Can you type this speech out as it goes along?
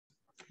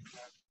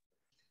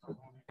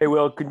Hey,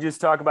 Will, could you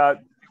just talk about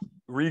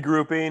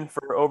regrouping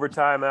for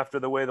overtime after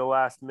the way the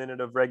last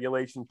minute of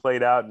regulation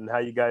played out and how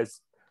you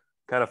guys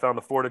kind of found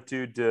the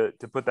fortitude to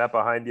put that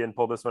behind you and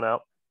pull this one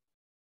out?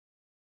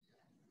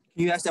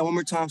 Can you ask that one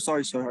more time?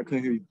 Sorry, sir. I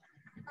couldn't hear you.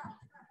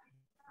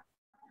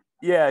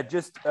 Yeah,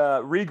 just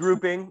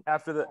regrouping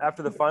after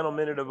the final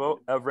minute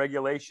of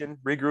regulation,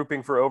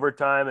 regrouping for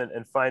overtime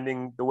and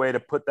finding the way to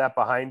put that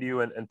behind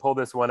you and pull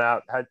this one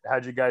out.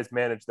 How'd you guys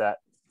manage that?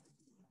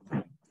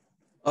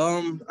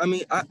 I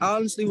mean, I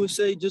honestly would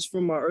say just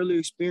from my earlier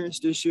experience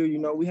this year,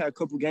 we had a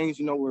couple games,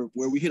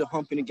 where we hit a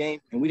hump in the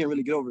game and we didn't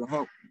really get over the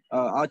hump.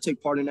 I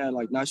take part in that,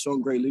 like not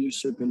showing great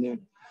leadership, and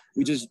then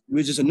we're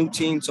just a new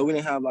team, so we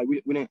didn't have like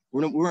we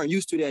weren't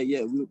used to that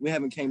yet. We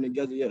haven't came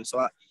together yet.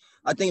 So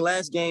I think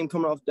last game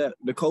coming off the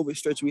COVID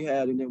stretch we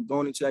had, and then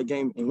going into that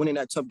game and winning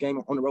that tough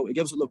game on the road, it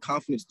gave us a little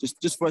confidence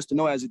just for us to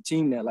know as a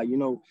team that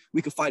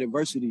we could fight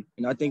adversity,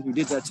 and I think we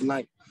did that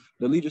tonight.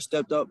 The leaders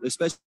stepped up,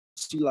 especially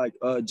like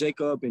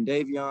Jacob and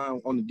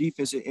Davion on the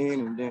defensive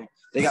end, and then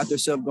they got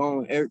themselves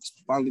going. Eric's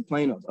finally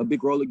playing a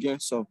big role again,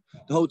 so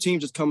the whole team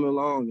just coming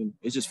along, and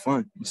it's just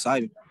fun,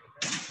 exciting.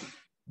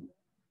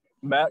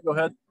 Matt, go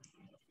ahead.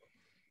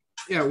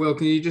 Yeah, Will,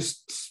 can you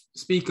just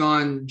speak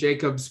on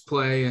Jacob's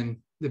play and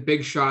the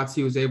big shots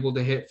he was able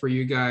to hit for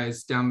you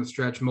guys down the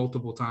stretch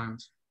multiple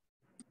times?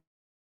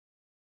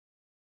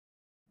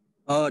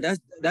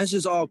 That's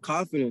just all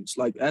confidence.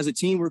 Like, as a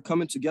team, we're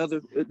coming together.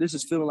 This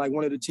is feeling like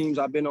one of the teams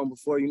I've been on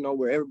before,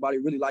 where everybody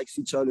really likes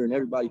each other and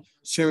everybody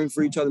cheering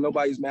for each other.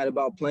 Nobody's mad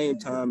about playing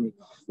time. And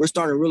we're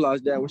starting to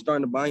realize that. We're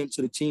starting to buy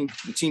into the team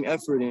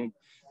effort. And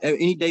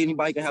any day,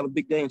 anybody can have a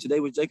big day. And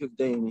today was Jacob's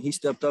day, and he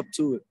stepped up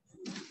to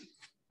it.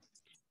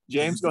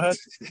 James, go ahead.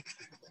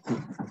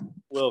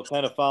 Will,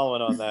 kind of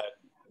following on that,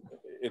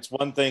 it's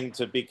one thing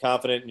to be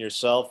confident in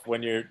yourself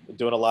when you're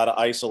doing a lot of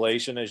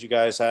isolation, as you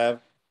guys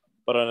have.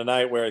 But on a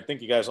night where I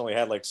think you guys only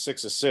had like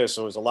 6 assists,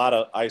 so it was a lot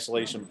of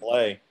isolation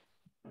play,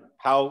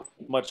 how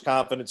much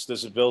confidence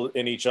does it build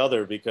in each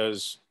other?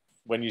 Because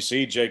when you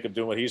see Jacob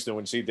doing what he's doing,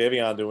 when you see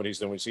Davion doing what he's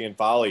doing, when you see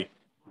Folly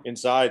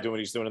inside doing what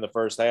he's doing in the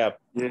first half,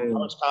 how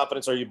much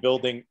confidence are you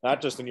building,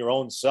 not just in your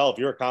own self?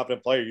 You're a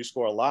confident player. You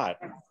score a lot.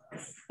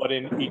 But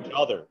in each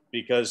other,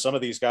 because some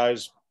of these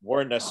guys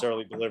weren't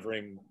necessarily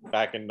delivering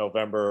back in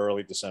November or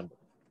early December.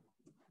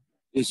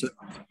 Yes, sir.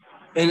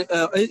 And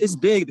it's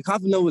big. The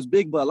confidence was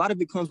big, but a lot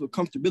of it comes with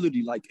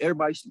comfortability. Like,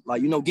 everybody's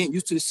getting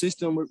used to the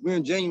system. We're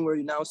in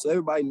January now, so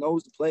everybody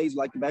knows the plays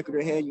like the back of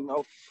their hand.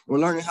 We're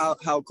learning how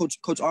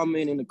Coach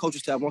Allman and the coaching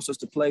staff wants us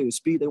to play, the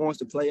speed they want us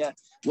to play at,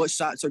 what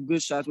shots are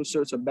good shots, what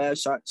shots are bad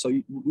shots. So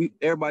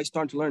everybody's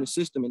starting to learn the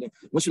system, and then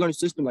once you learn the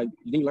system, then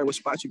you learn what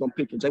spots you're gonna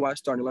pick. And JY's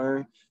starting to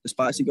learn the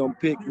spots he's gonna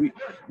pick.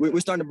 We're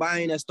starting to buy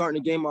in at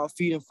starting the game off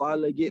feet and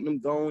Folly, getting them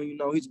going.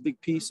 He's a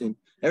big piece, and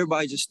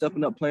everybody's just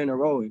stepping up, playing a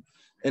role.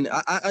 And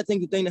I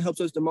think the thing that helps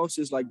us the most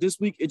is, like, this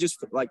week, it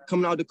just, like,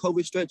 coming out of the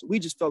COVID stretch, we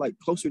just felt like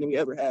closer than we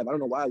ever have. I don't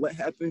know what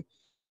happened,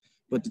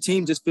 but the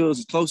team just feels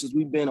as close as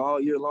we've been all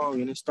year long,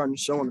 and it's starting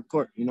to show on the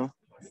court,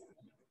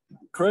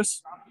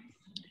 Chris?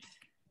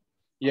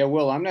 Yeah,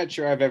 Will, I'm not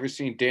sure I've ever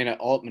seen Dana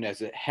Altman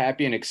as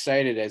happy and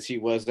excited as he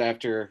was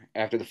after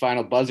the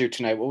final buzzer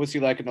tonight. What was he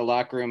like in the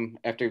locker room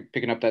after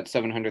picking up that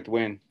 700th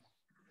win?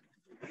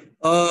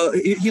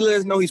 He let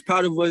us know he's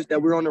proud of us,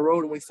 that we're on the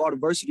road and we fought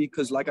adversity,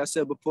 because, like I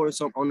said before,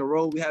 on the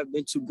road we haven't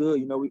been too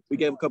good. We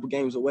gave a couple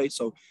games away,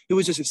 so he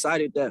was just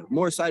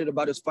more excited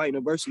about us fighting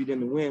adversity than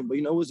the win. But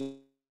it was a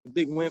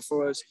big win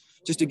for us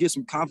just to get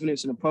some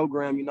confidence in the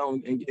program,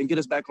 and get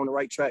us back on the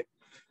right track.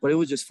 But it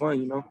was just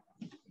fun,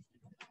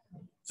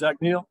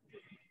 Zach Neal?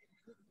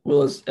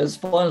 Well, as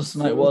fun as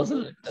tonight was,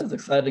 and as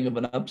exciting of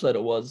an upset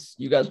it was,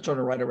 you guys turn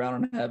it right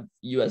around and have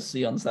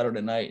USC on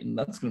Saturday night, and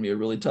that's going to be a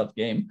really tough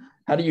game.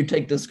 How do you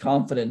take this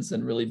confidence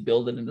and really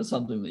build it into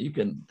something that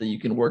you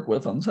can work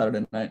with on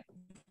Saturday night?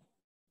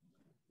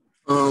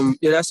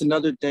 Yeah, that's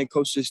another thing.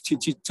 Coach just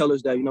tell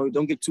us that,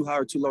 don't get too high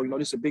or too low.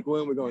 This is a big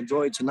win. We're going to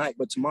enjoy it tonight,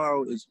 but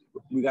tomorrow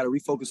we got to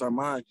refocus our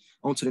mind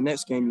onto the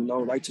next game,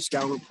 right to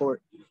scout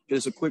report, get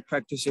us a quick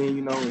practice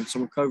in, and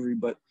some recovery,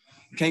 but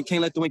can't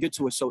let the win get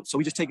to us. So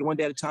we just take it one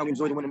day at a time. We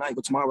enjoy the win tonight,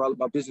 but tomorrow we're all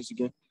about business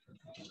again.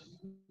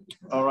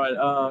 All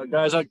right,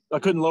 guys, I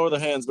couldn't lower the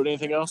hands, but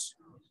anything else?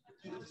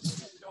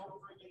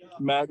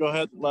 Matt, go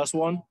ahead. Last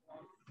one.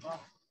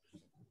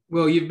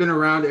 Will, you've been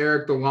around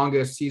Eric the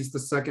longest. He's the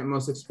second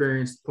most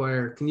experienced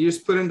player. Can you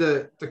just put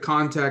into the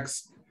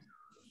context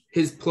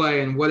his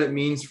play and what it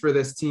means for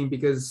this team?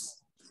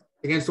 Because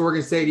against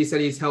Oregon State, he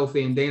said he's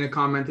healthy, and Dana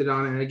commented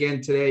on it. And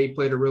again, today he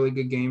played a really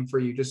good game for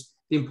you. Just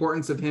the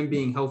importance of him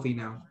being healthy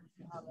now.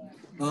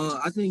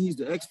 I think he's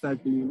the X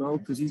factor,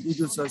 because he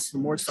just has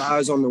some more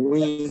size on the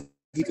wing.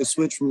 He can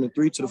switch from the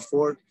 3 to the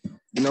 4,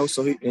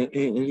 so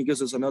he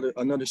gives us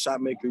another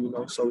shot maker,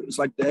 So it's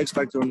like the X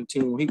factor on the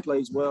team. When he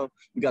plays well,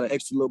 we got an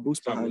extra little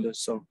boost behind us.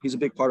 So he's a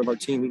big part of our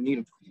team. We need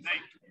him.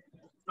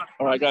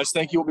 All right, guys,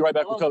 thank you. We'll be right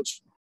back with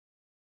Coach.